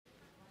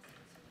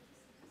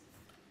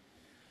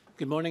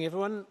Good morning,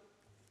 everyone.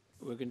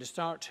 We're going to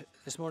start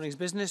this morning's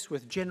business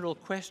with general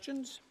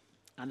questions.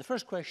 And the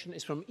first question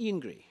is from Ian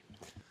Gray.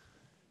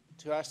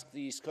 To ask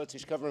the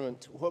Scottish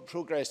Government what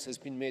progress has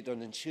been made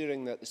on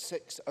ensuring that the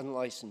 6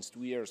 unlicensed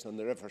weirs on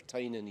the River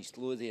Tyne in East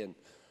Lothian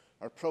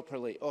are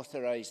properly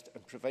authorised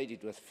and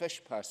provided with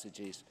fish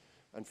passages,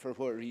 and for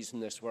what reason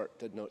this work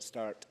did not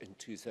start in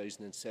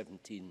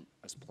 2017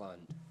 as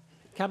planned.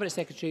 Cabinet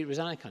Secretary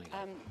Rosanna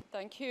Cunningham.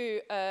 Thank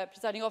you,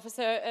 Presiding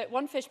Officer.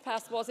 One fish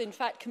pass was in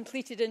fact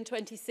completed in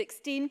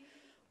 2016.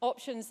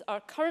 Options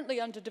are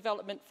currently under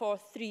development for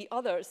 3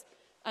 others,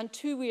 and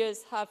 2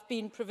 weirs have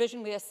been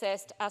provisionally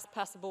assessed as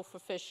passable for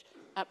fish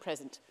at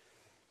present.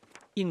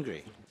 Ian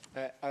Gray.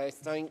 I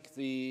thank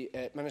the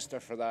Minister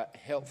for that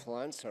helpful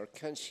answer.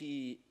 Can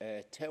she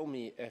tell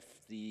me if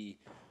the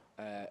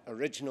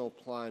original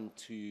plan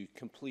to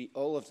complete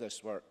all of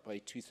this work by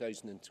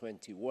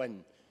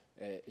 2021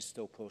 is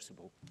still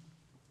possible?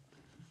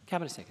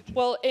 Cabinet Secretary.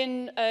 Well,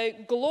 in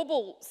a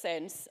global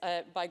sense,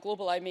 by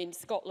global I mean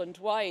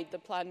Scotland-wide, the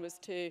plan was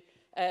to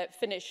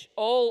finish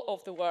all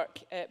of the work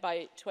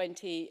by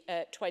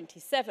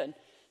 2027.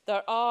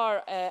 There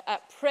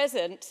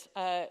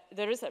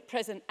is at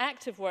present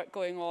active work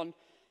going on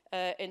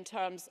in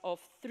terms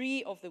of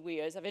 3 of the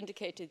weirs. I've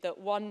indicated that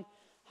 1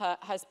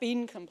 has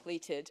been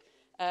completed,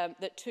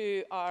 that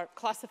 2 are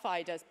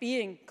classified as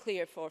being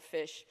clear for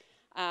fish,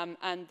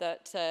 and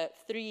that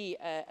 3,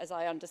 as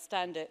I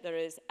understand it, there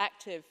is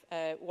active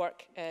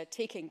work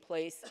taking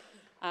place,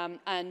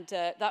 and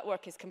that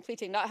work is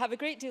completing. Now, I have a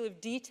great deal of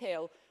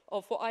detail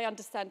of what I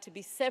understand to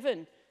be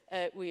 7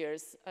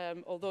 weirs,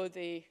 although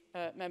the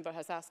member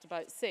has asked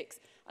about 6.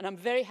 And I'm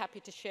very happy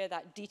to share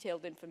that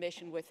detailed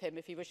information with him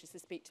if he wishes to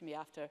speak to me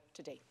after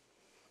today.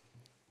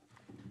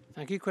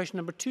 Thank you. Question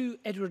number 2,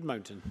 Edward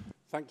Mountain.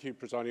 Thank you,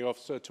 Presiding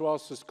Officer. To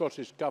ask the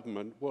Scottish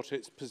Government what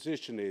its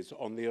position is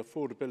on the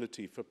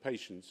affordability for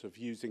patients of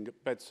using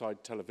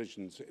bedside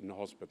televisions in the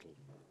hospital.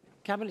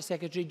 Cabinet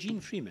Secretary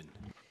Jean Freeman.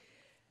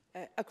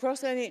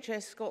 Across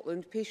NHS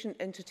Scotland, patient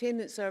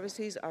entertainment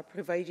services are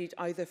provided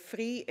either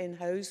free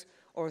in-house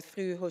or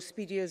through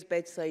Hospedia's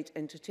bedside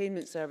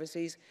entertainment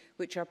services,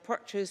 which are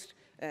purchased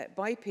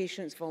by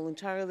patients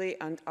voluntarily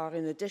and are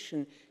in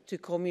addition to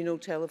communal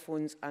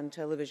telephones and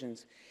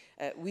televisions.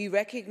 We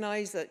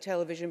recognise that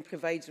television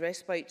provides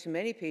respite to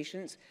many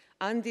patients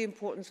and the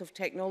importance of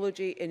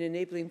technology in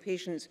enabling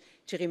patients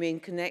to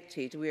remain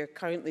connected. We are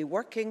currently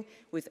working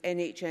with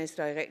NHS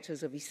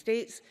Directors of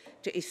Estates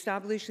to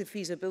establish the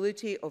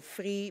feasibility of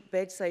free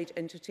bedside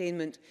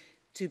entertainment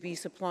to be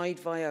supplied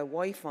via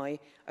Wi-Fi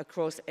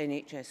across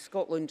NHS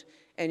Scotland.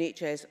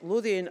 NHS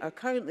Lothian are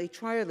currently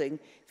trialling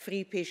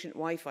free patient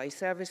Wi-Fi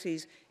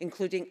services,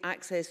 including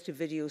access to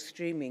video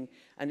streaming,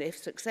 and if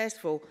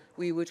successful,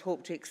 we would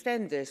hope to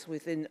extend this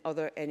within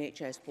other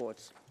NHS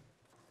boards.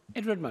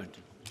 Edward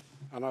Mountain.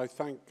 And I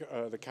thank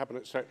the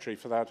Cabinet Secretary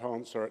for that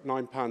answer. At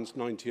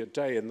 £9.90 a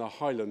day in the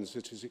Highlands,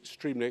 it is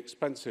extremely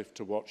expensive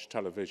to watch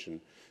television.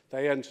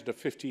 They entered a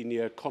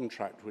 15-year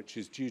contract, which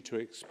is due to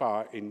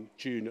expire in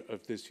June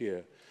of this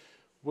year.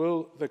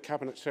 Will the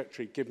Cabinet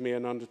Secretary give me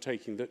an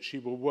undertaking that she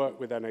will work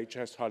with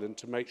NHS Highland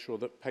to make sure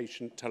that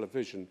patient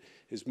television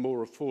is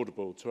more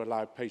affordable to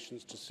allow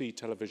patients to see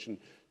television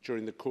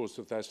during the course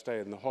of their stay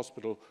in the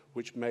hospital,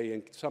 which may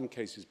in some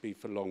cases be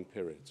for long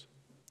periods?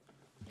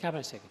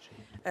 Cabinet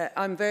Secretary.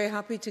 I'm very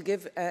happy to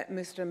give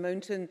Mr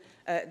Mountain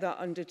that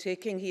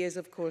undertaking. He is,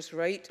 of course,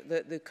 right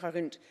that the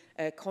current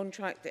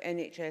contract the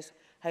NHS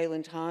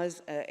Highland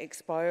has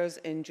expires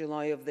in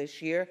July of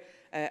this year.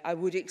 I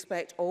would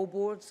expect all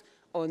boards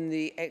on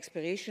the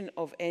expiration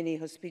of any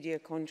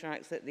Hospedia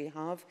contracts that they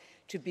have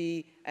to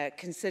be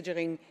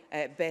considering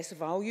best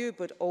value,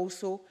 but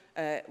also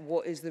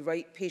what is the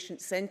right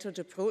patient-centred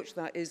approach.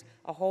 That is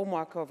a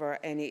hallmark of our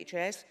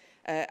NHS.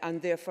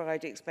 And therefore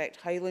I'd expect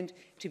Highland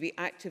to be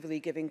actively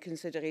giving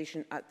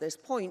consideration at this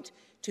point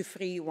to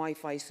free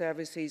Wi-Fi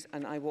services,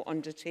 and I will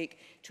undertake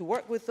to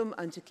work with them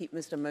and to keep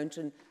Mr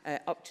Mountain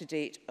up to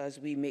date as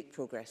we make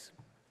progress.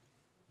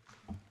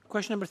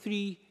 Question number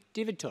 3,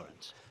 David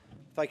Torrance.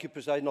 Thank you,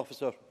 Presiding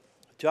Officer.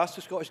 To ask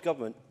the Scottish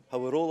Government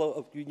how a rollout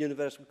of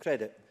universal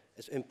credit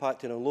is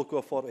impacting on local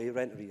authority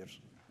rent arrears.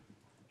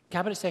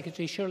 Cabinet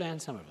Secretary Shirley-Ann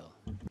Somerville.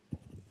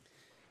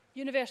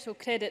 Universal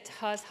credit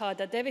has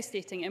had a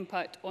devastating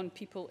impact on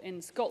people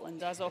in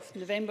Scotland. As of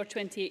November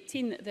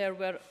 2018, there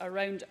were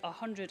around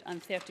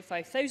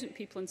 135,000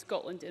 people in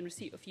Scotland in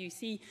receipt of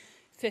UC,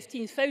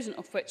 15,000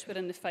 of which were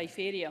in the Fife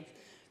area.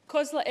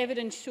 COSLA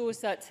evidence shows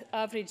that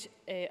average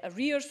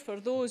arrears for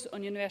those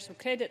on universal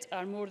credit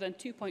are more than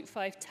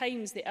 2.5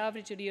 times the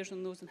average arrears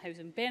on those on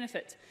housing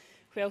benefit.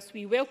 Whilst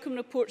we welcome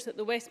reports that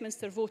the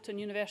Westminster vote on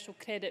universal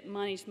credit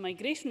managed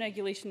migration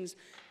regulations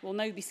will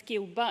now be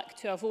scaled back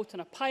to a vote on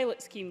a pilot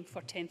scheme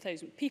for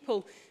 10,000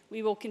 people,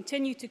 we will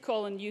continue to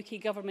call on the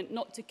UK Government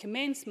not to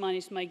commence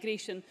managed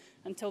migration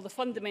until the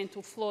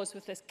fundamental flaws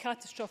with this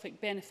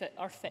catastrophic benefit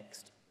are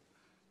fixed.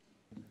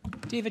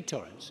 David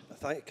Torrance. I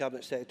thank the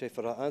Cabinet Secretary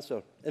for that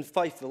answer. In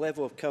Fife, the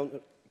level of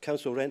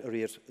council rent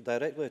arrears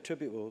directly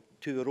attributable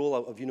to the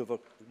rollout of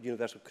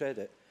universal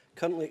credit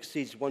currently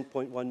exceeds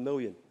 1.1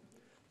 million.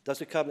 Does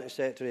the Cabinet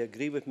Secretary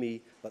agree with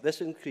me that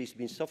this increase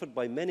being suffered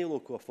by many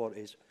local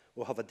authorities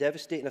will have a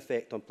devastating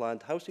effect on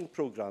planned housing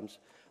programmes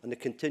and the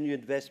continued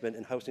investment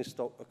in housing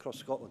stock across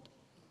Scotland?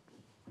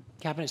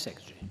 Cabinet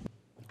Secretary.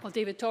 Well,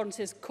 David Torrance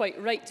is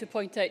quite right to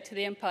point out to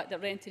the impact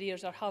that rent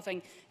arrears are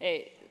having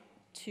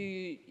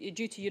due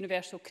to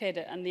universal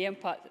credit and the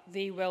impact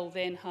they will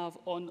then have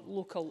on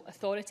local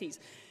authorities.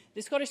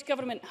 The Scottish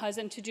Government has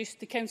introduced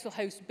the Council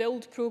House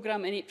Build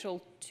programme in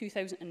April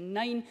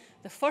 2009,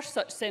 the first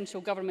such central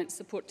government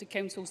support to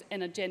councils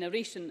in a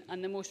generation,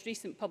 and the most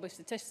recent published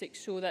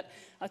statistics show that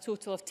a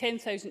total of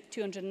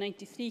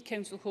 10,293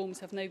 council homes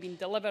have now been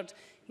delivered,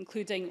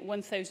 including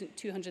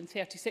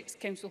 1,236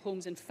 council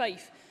homes in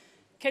Fife.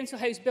 Council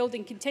house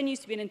building continues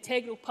to be an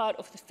integral part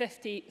of the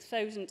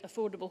 50,000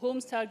 affordable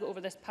homes target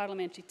over this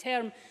parliamentary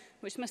term,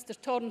 which Mr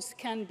Torrance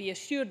can be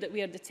assured that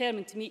we are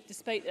determined to meet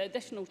despite the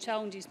additional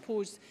challenges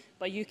posed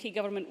by UK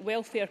Government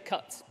welfare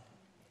cuts.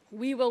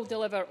 We will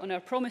deliver on our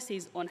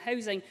promises on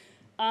housing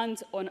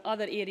and on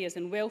other areas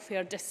in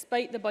welfare,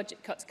 despite the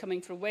budget cuts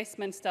coming from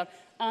Westminster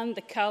and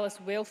the callous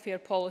welfare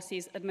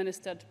policies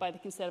administered by the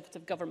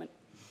Conservative Government.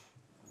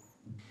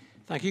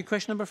 Thank you.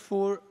 Question number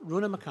 4,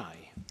 Rona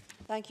Mackay.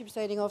 Thank you,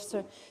 Presiding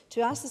Officer.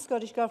 To ask the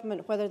Scottish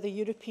Government whether the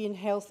European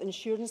Health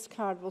Insurance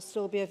Card will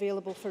still be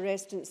available for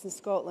residents in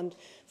Scotland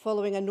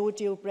following a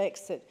no-deal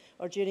Brexit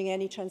or during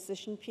any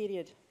transition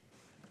period.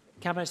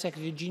 Cabinet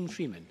Secretary Jean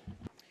Freeman.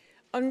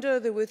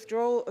 Under the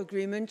withdrawal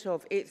agreement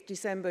of 8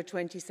 December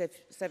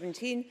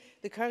 2017,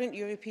 the current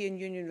European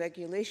Union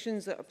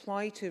regulations that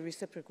apply to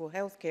reciprocal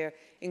healthcare,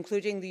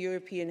 including the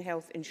European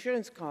Health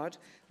Insurance Card,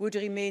 would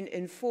remain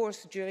in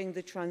force during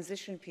the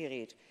transition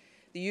period.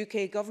 The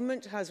UK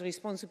Government has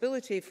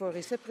responsibility for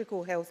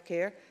reciprocal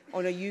healthcare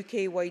on a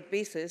UK-wide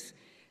basis.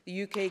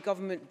 The UK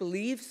Government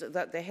believes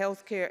that the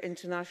Healthcare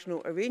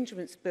International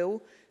Arrangements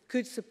Bill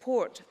could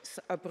support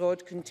a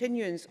broad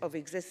continuance of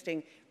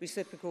existing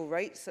reciprocal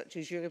rights, such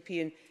as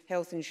European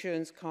Health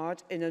Insurance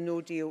Card, in a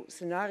no-deal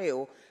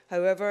scenario.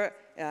 However,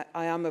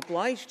 I am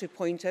obliged to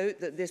point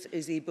out that this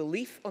is a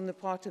belief on the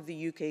part of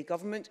the UK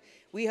Government.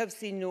 We have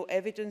seen no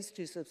evidence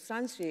to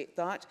substantiate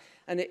that,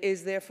 and it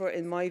is therefore,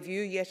 in my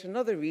view, yet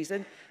another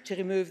reason to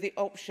remove the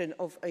option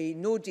of a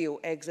no-deal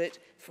exit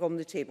from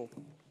the table.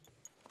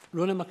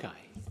 Rona Mackay.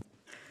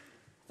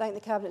 Thank the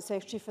Cabinet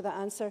Secretary for that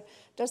answer.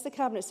 Does the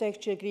Cabinet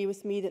Secretary agree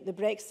with me that the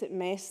Brexit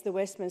mess the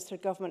Westminster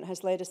Government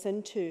has led us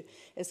into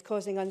is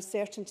causing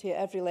uncertainty at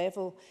every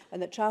level,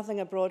 and that travelling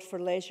abroad for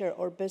leisure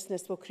or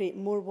business will create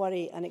more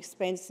worry and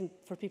expense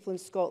for people in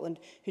Scotland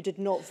who did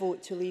not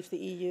vote to leave the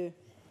EU?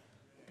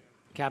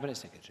 Cabinet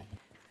Secretary.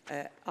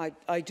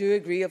 I do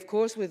agree, of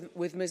course,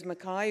 with Ms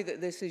Mackay that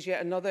this is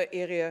yet another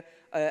area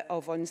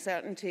of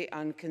uncertainty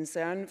and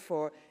concern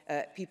for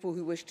people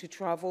who wish to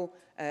travel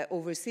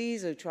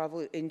overseas or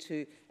travel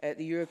into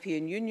the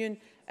European Union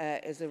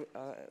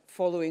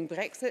following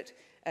Brexit.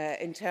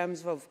 In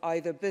terms of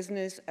either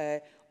business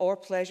or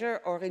pleasure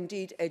or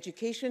indeed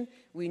education,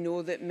 we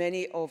know that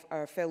many of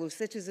our fellow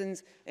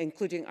citizens,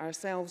 including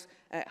ourselves,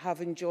 have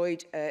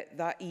enjoyed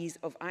that ease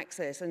of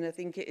access. And I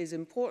think it is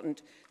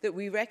important that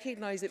we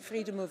recognise that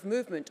freedom of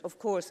movement, of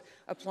course,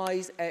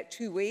 applies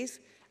two ways.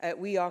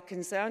 We are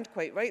concerned,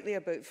 quite rightly,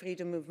 about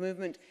freedom of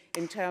movement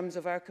in terms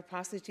of our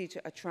capacity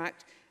to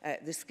attract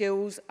the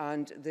skills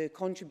and the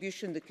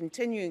contribution, the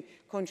continuing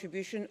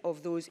contribution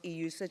of those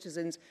EU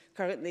citizens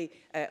currently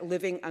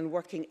living and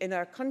working in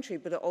our country,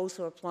 but it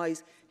also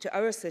applies to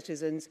our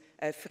citizens'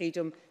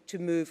 freedom to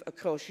move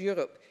across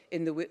Europe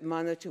in the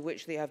manner to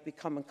which they have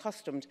become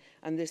accustomed.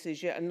 And this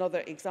is yet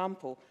another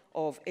example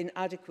of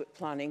inadequate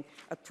planning,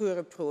 a poor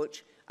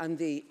approach, and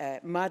the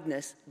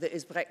madness that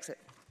is Brexit.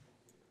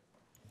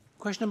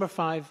 Question number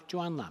 5,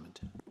 Joanne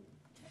Lamond.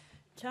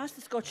 To ask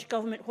the Scottish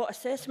Government what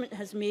assessment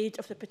has made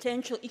of the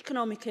potential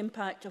economic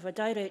impact of a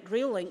direct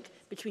rail link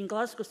between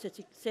Glasgow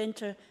City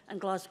Centre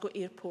and Glasgow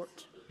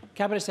Airport.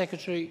 Cabinet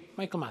Secretary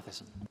Michael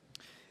Matheson.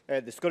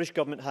 The Scottish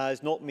Government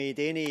has not made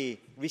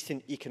any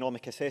recent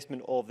economic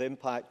assessment of the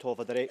impact of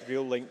a direct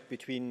rail link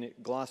between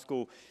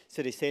Glasgow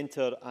City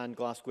Centre and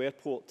Glasgow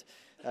Airport.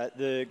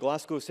 The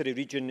Glasgow City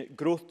Region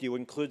Growth Deal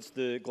includes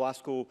the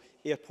Glasgow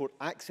Airport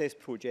Access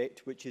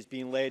Project, which is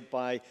being led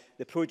by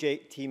the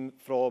project team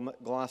from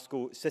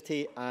Glasgow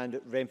City and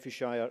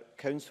Renfrewshire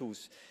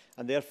Councils,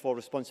 and therefore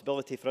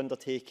responsibility for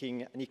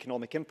undertaking an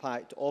economic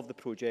impact of the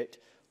project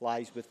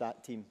lies with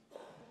that team.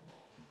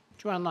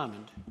 Joanne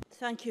Lamond.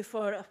 Thank you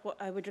for what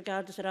I would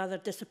regard as a rather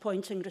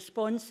disappointing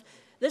response.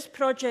 This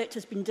project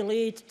has been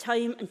delayed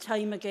time and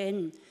time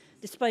again,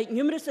 despite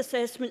numerous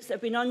assessments that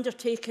have been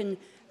undertaken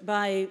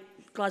by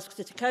Glasgow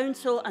City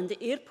Council and the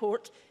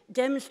airport,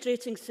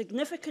 demonstrating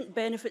significant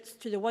benefits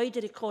to the wider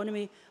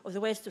economy of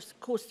the west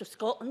coast of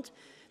Scotland.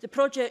 The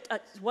project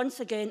is once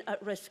again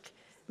at risk.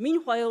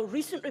 Meanwhile,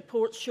 recent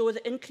reports show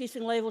that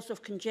increasing levels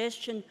of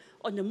congestion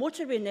on the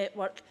motorway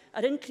network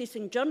are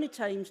increasing journey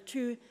times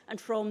to and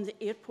from the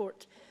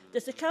airport.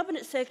 Does the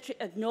Cabinet Secretary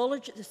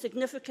acknowledge the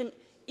significant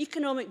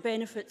economic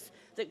benefits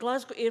that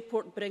Glasgow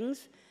Airport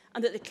brings,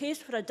 and that the case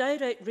for a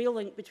direct rail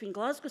link between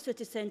Glasgow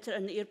city centre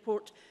and the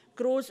airport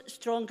grows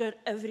stronger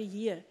every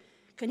year.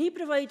 Can he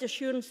provide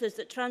assurances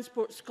that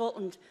Transport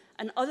Scotland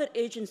and other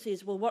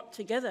agencies will work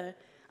together?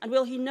 And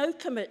will he now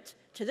commit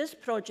to this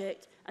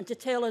project and to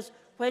tell us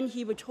when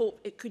he would hope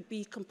it could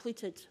be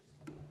completed?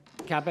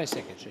 Cabinet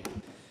Secretary.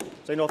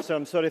 Signing Officer,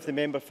 I'm sorry if the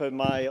member found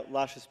my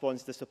last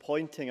response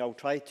disappointing. I'll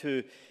try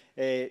to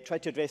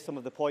address some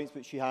of the points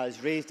which she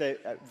has raised. I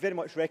very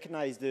much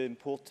recognise the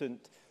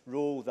important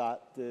role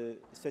that the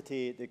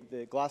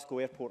Glasgow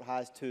Airport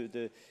has to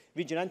the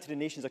region and to the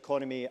nation's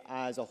economy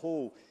as a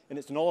whole. And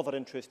it's in all of our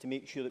interest to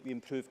make sure that we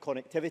improve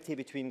connectivity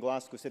between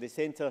Glasgow city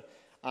centre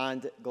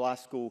and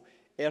Glasgow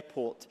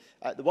Airport.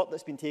 The work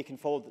that's been taken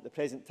forward at the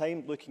present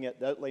time, looking at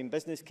the outline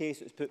business case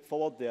that was put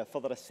forward, the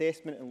further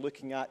assessment and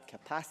looking at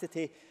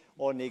capacity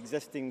on the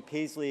existing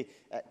Paisley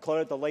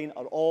corridor line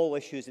are all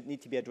issues that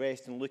need to be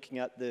addressed and looking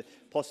at the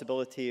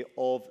possibility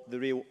of the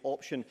rail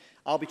option.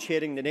 I'll be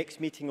chairing the next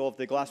meeting of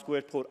the Glasgow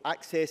Airport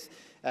Access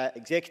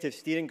Executive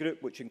Steering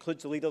Group, which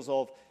includes the leaders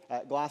of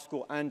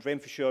Glasgow and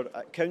Renfrewshire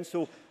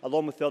Council,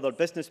 along with the other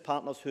business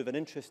partners who have an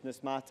interest in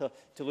this matter,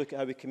 to look at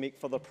how we can make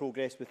further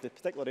progress with the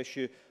particular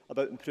issue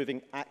about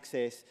improving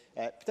access,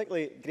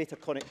 particularly greater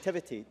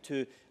connectivity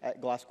to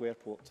Glasgow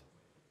Airport.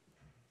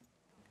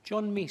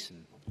 John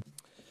Mason.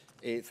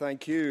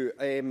 Thank you.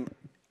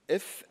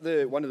 If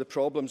one of the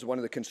problems, one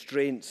of the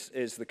constraints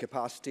is the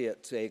capacity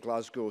at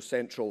Glasgow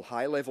Central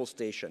High-Level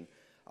Station,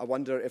 I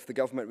wonder if the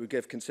Government would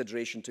give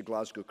consideration to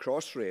Glasgow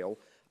Crossrail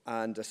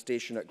and a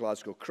station at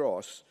Glasgow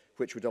Cross,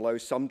 which would allow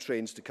some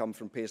trains to come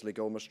from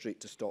Paisley-Gilmer Street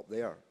to stop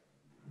there.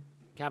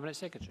 Cabinet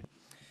Secretary.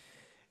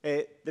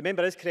 The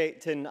member is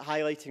correct in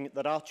highlighting that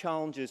there are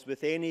challenges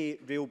with any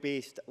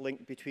rail-based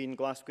link between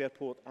Glasgow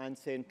Airport and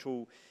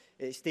Central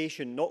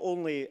Station, not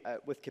only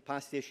with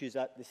capacity issues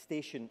at the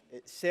station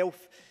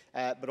itself,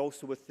 but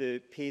also with the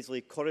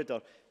Paisley corridor,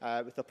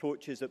 with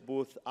approaches at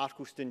both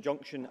Arkelston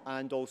Junction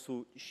and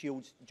also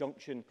Shields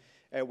Junction,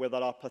 where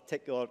there are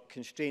particular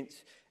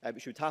constraints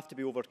which would have to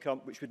be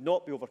overcome, which would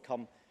not be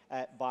overcome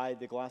by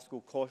the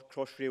Glasgow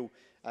Crossrail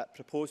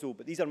proposal.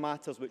 But these are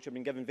matters which have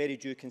been given very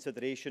due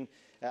consideration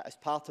as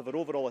part of our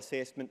overall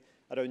assessment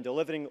around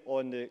delivering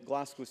on the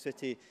Glasgow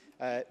City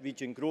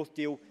region growth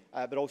deal,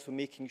 but also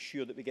making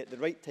sure that we get the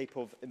right type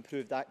of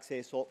improved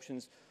access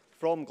options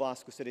from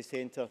Glasgow City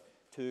Centre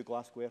to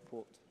Glasgow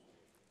Airport.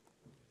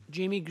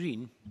 Jamie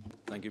Green.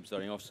 Thank you,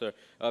 Presiding Officer.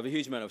 I have a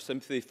huge amount of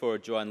sympathy for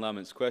Joanne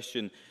Lamont's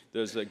question.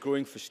 There's a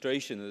growing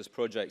frustration that this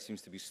project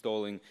seems to be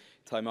stalling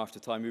time after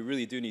time. We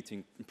really do need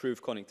to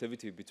improve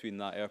connectivity between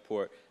that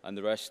airport and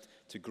the rest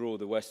to grow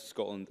the West of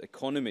Scotland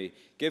economy.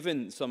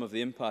 Given some of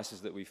the impasses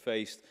that we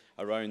faced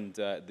around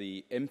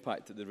the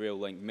impact that the rail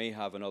link may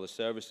have on other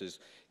services,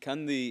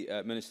 can the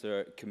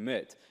Minister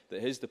commit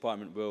that his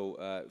department will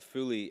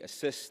fully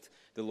assist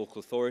the local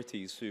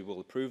authorities who will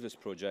approve this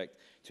project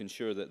to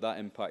ensure that that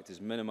impact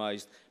is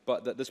minimised,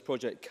 but that this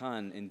project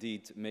can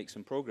indeed make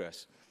some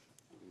progress?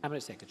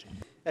 Cabinet Secretary.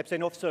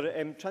 Presiding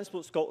Officer,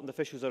 Transport Scotland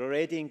officials are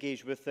already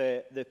engaged with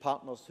the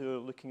partners who are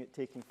looking at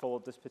taking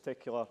forward this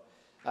particular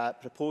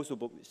proposal,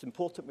 but it's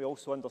important we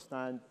also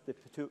understand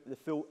the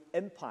full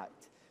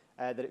impact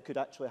that it could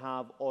actually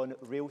have on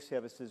rail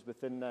services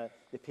within the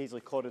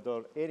Paisley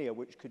corridor area,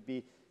 which could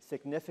be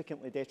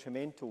significantly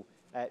detrimental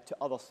to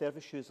other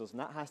service users, and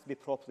that has to be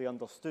properly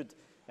understood,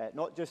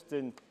 not just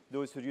in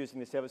those who are using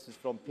the services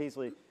from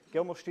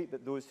Paisley-Gilmer Street,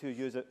 but those who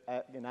use it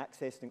in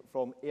accessing it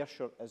from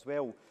Ayrshire as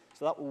well.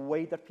 So that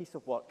wider piece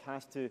of work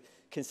has to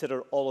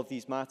consider all of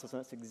these matters, and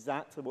that's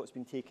exactly what's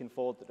been taken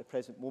forward at the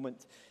present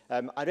moment.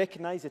 I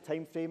recognise the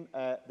time frame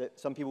that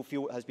some people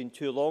feel has been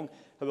too long.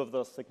 However,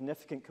 there are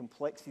significant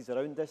complexities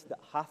around this that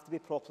have to be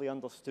properly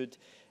understood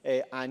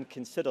and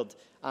considered.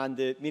 And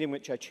the meeting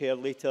which I chair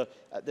later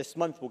this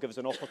month will give us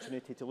an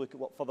opportunity to look at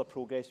what further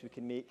progress we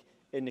can make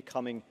in the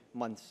coming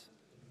months.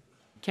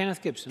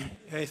 Kenneth Gibson.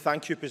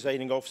 Thank you,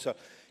 Presiding Officer.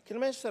 Can the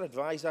Minister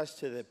advise as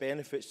to the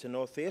benefits to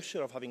North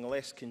Ayrshire of having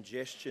less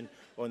congestion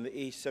on the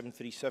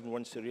A737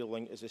 once the rail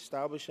link is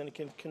established? And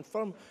can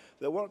confirm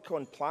that work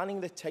on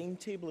planning the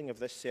timetabling of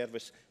this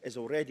service is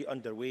already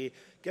underway,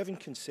 given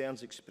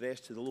concerns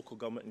expressed to the Local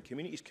Government and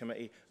Communities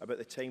Committee about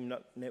the time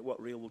Network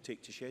Rail will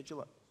take to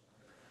schedule it?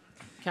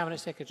 Cabinet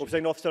Secretary.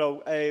 Presiding Officer,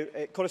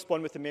 I'll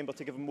correspond with the member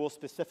to give him more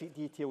specific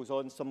details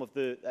on some of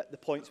the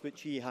points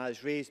which he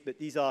has raised, but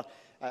these are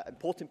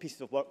important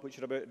pieces of work which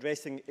are about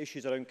addressing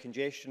issues around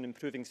congestion,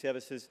 improving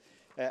services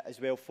as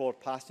well for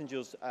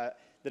passengers.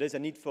 There is a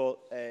need for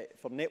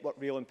Network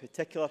Rail in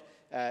particular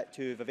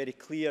to have a very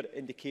clear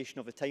indication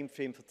of the time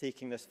frame for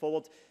taking this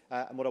forward,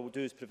 and what I will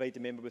do is provide the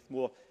member with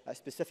more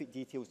specific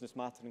details in this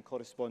matter in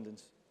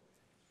correspondence.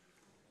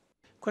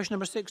 Question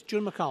number 6,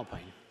 June McAlpine.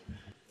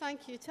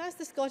 Thank you. To ask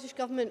the Scottish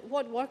Government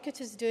what work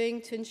it is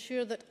doing to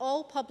ensure that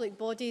all public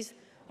bodies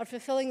are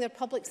fulfilling their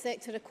public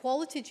sector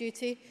equality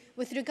duty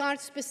with regard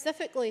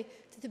specifically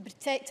to the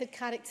protected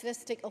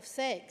characteristic of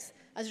sex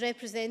as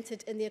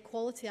represented in the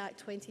Equality Act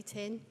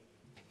 2010.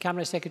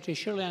 Cabinet Secretary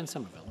Shirley Ann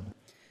Somerville.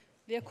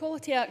 The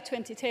Equality Act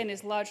 2010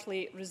 is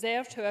largely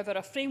reserved. However,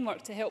 a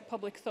framework to help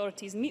public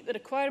authorities meet the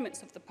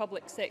requirements of the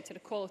public sector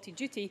equality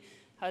duty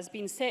has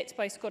been set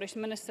by Scottish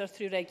Minister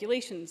through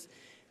regulations.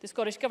 The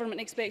Scottish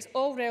Government expects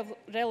all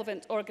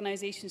relevant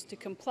organisations to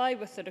comply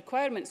with the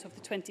requirements of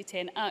the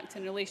 2010 Act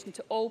in relation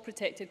to all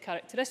protected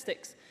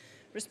characteristics.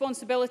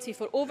 Responsibility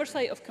for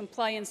oversight of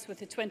compliance with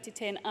the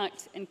 2010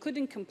 Act,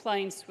 including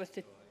compliance with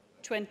the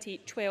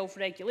 2012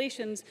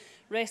 regulations,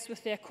 rests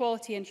with the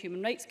Equality and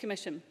Human Rights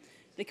Commission.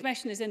 The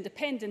Commission is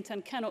independent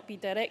and cannot be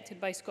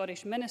directed by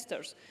Scottish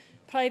ministers.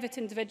 Private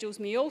individuals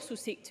may also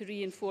seek to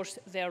reinforce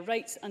their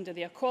rights under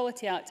the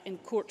Equality Act in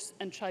courts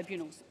and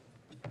tribunals.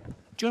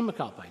 Joan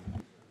McAlpine.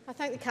 I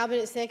thank the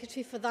Cabinet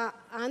Secretary for that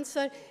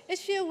answer.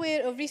 Is she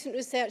aware of recent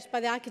research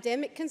by the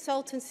academic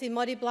consultancy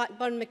Murray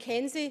Blackburn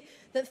Mackenzie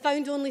that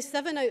found only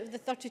 7 out of the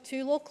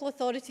 32 local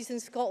authorities in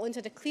Scotland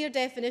had a clear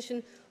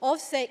definition of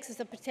sex as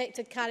a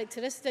protected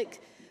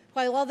characteristic,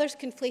 while others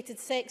conflated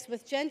sex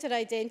with gender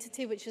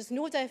identity, which has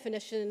no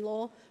definition in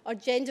law, or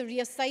gender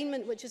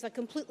reassignment, which is a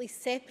completely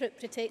separate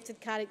protected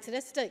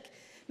characteristic?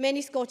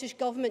 Many Scottish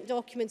Government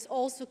documents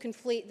also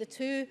conflate the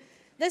two.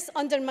 This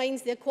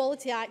undermines the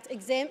Equality Act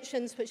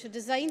exemptions, which are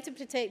designed to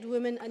protect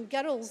women and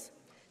girls.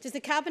 Does the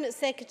Cabinet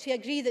Secretary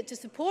agree that to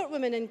support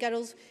women and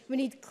girls, we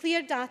need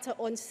clear data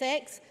on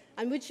sex?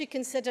 And would she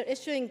consider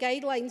issuing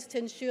guidelines to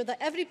ensure that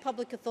every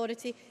public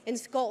authority in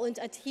Scotland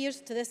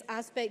adheres to this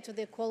aspect of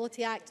the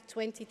Equality Act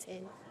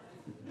 2010?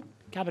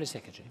 Cabinet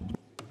Secretary.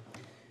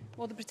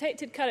 Well, the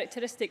protected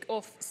characteristic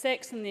of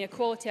sex in the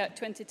Equality Act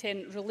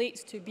 2010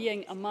 relates to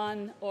being a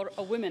man or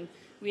a woman.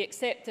 We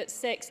accept that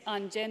sex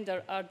and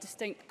gender are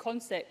distinct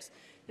concepts.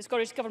 The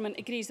Scottish Government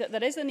agrees that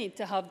there is a need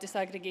to have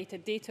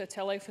disaggregated data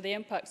to allow for the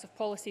impacts of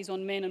policies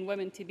on men and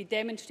women to be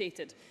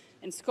demonstrated.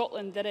 In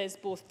Scotland, there is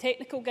both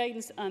technical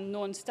guidance and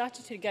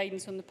non-statutory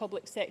guidance on the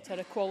public sector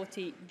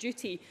equality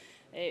duty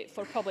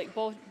for public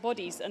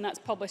bodies, and that's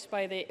published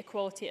by the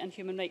Equality and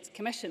Human Rights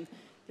Commission.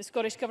 The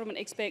Scottish Government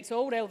expects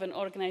all relevant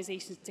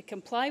organisations to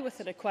comply with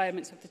the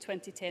requirements of the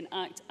 2010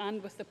 Act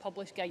and with the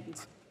published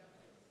guidance.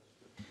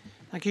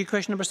 Thank you.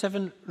 Question number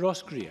 7,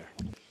 Ross Greer.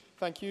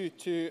 Thank you.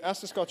 To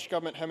ask the Scottish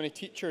Government how many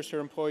teachers who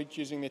are employed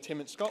using the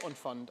Attainment Scotland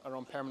Fund are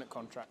on permanent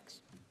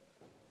contracts.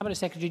 Cabinet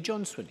Secretary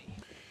John Swinney.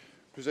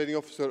 Presiding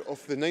Officer,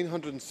 of the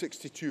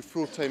 962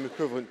 full-time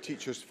equivalent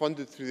teachers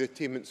funded through the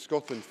Attainment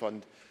Scotland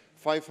Fund,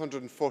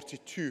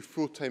 542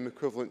 full-time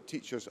equivalent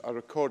teachers are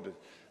recorded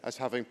as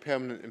having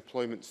permanent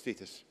employment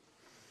status.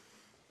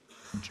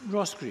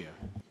 Ross Greer.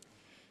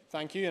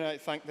 Thank you, and I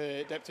thank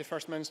the Deputy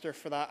First Minister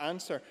for that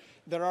answer.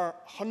 There are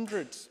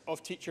hundreds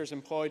of teachers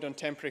employed on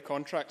temporary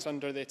contracts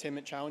under the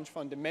Attainment Challenge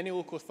Fund. In many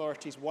local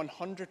authorities,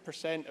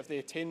 100% of the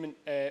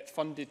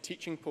attainment-funded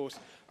teaching posts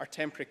are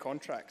temporary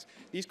contracts.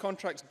 These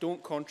contracts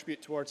don't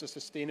contribute towards a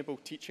sustainable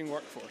teaching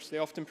workforce. They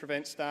often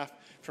prevent staff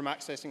from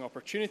accessing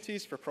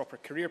opportunities for proper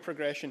career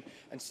progression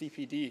and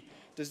CPD.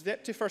 Does the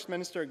Deputy First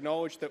Minister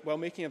acknowledge that while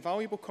making a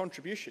valuable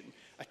contribution,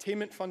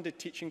 attainment-funded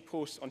teaching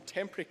posts on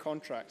temporary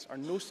contracts are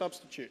no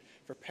substitute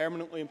for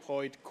permanently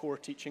employed core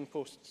teaching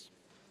posts?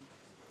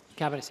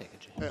 Cabinet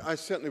Secretary. I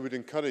certainly would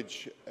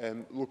encourage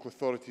local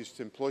authorities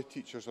to employ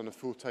teachers on a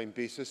full-time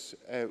basis.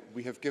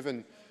 We have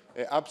given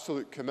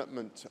absolute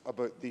commitment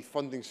about the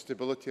funding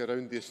stability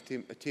around the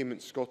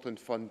Attainment Scotland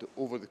Fund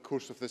over the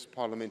course of this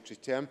parliamentary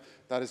term.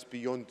 That is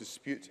beyond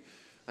dispute.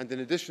 And in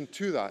addition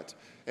to that,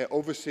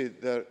 obviously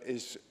there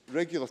is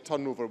regular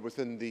turnover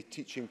within the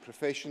teaching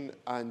profession,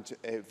 and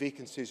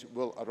vacancies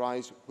will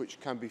arise which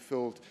can be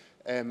filled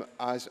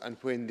as and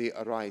when they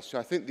arise. So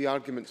I think the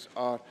arguments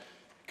are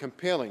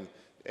compelling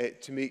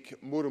to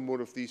make more and more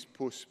of these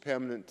posts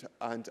permanent,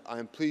 and I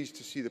am pleased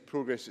to see the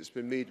progress that's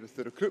been made with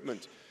the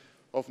recruitment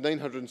of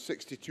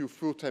 962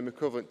 full-time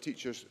equivalent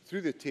teachers through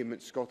the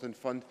Attainment Scotland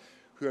Fund,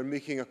 who are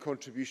making a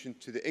contribution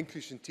to the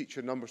increase in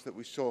teacher numbers that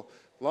we saw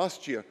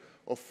last year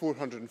of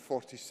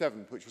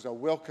 447, which was a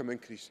welcome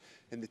increase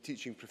in the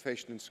teaching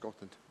profession in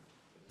Scotland.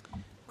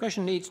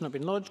 Question 8 has not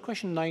been lodged.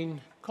 Question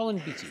 9, Colin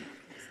Beattie.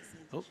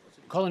 Oh,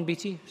 Colin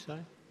Beattie,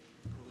 sorry.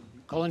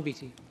 Colin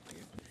Beattie.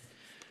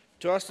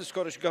 To ask the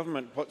Scottish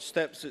Government what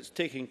steps it's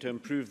taking to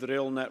improve the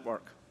rail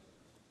network.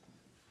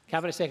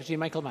 Cabinet Secretary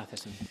Michael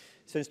Matheson.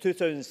 Since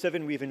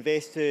 2007, we've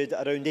invested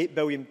around £8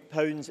 billion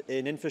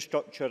in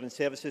infrastructure and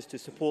services to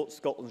support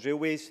Scotland's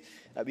railways.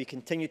 We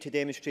continue to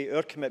demonstrate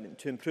our commitment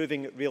to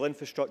improving rail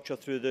infrastructure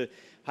through the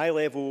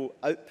high-level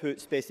output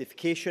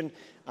specification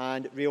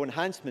and rail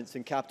enhancements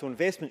and capital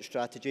investment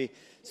strategy,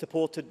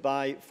 supported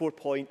by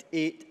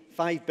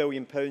 £4.85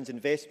 billion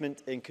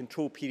investment in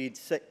Control Period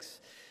 6.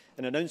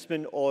 An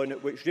announcement on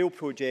which rail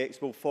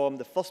projects will form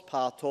the first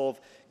part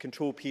of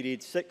Control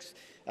Period 6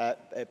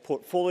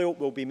 portfolio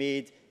will be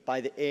made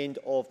by the end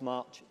of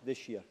March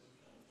this year.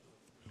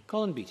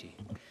 Colin Beattie.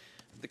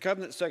 The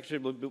Cabinet Secretary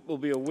will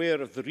be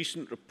aware of the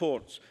recent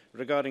reports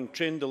regarding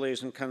train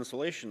delays and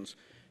cancellations.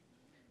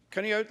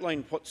 Can you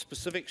outline what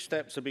specific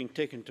steps are being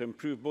taken to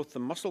improve both the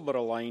Musselburgh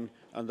line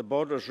and the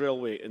Borders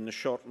Railway in the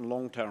short and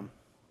long term?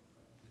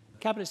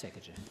 Cabinet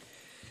Secretary.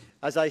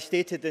 As I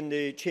stated in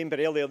the Chamber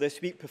earlier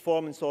this week,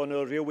 performance on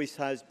our railways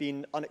has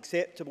been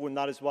unacceptable, and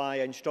that is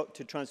why I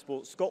instructed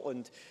Transport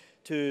Scotland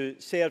to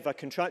serve a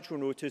contractual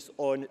notice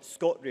on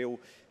ScotRail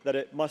that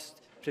it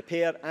must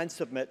prepare and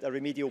submit a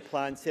remedial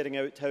plan setting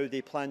out how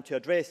they plan to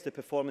address the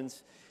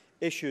performance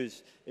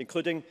issues,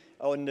 including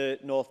on the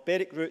North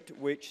Berwick route,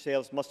 which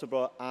serves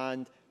Musselburgh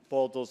and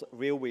Borders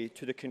Railway,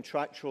 to the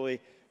contractually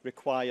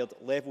required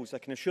levels. I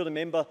can assure the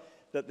member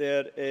that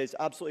there is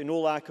absolutely no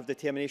lack of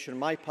determination on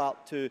my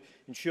part to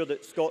ensure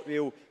that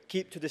ScotRail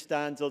keep to the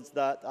standards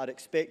that are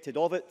expected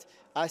of it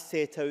as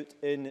set out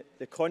in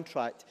the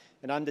contract,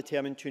 and I'm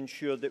determined to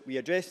ensure that we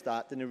address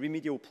that, and a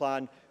remedial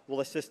plan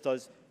will assist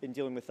us in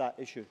dealing with that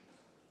issue.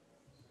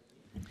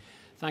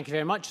 Thank you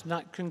very much.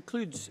 That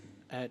concludes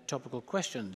topical questions.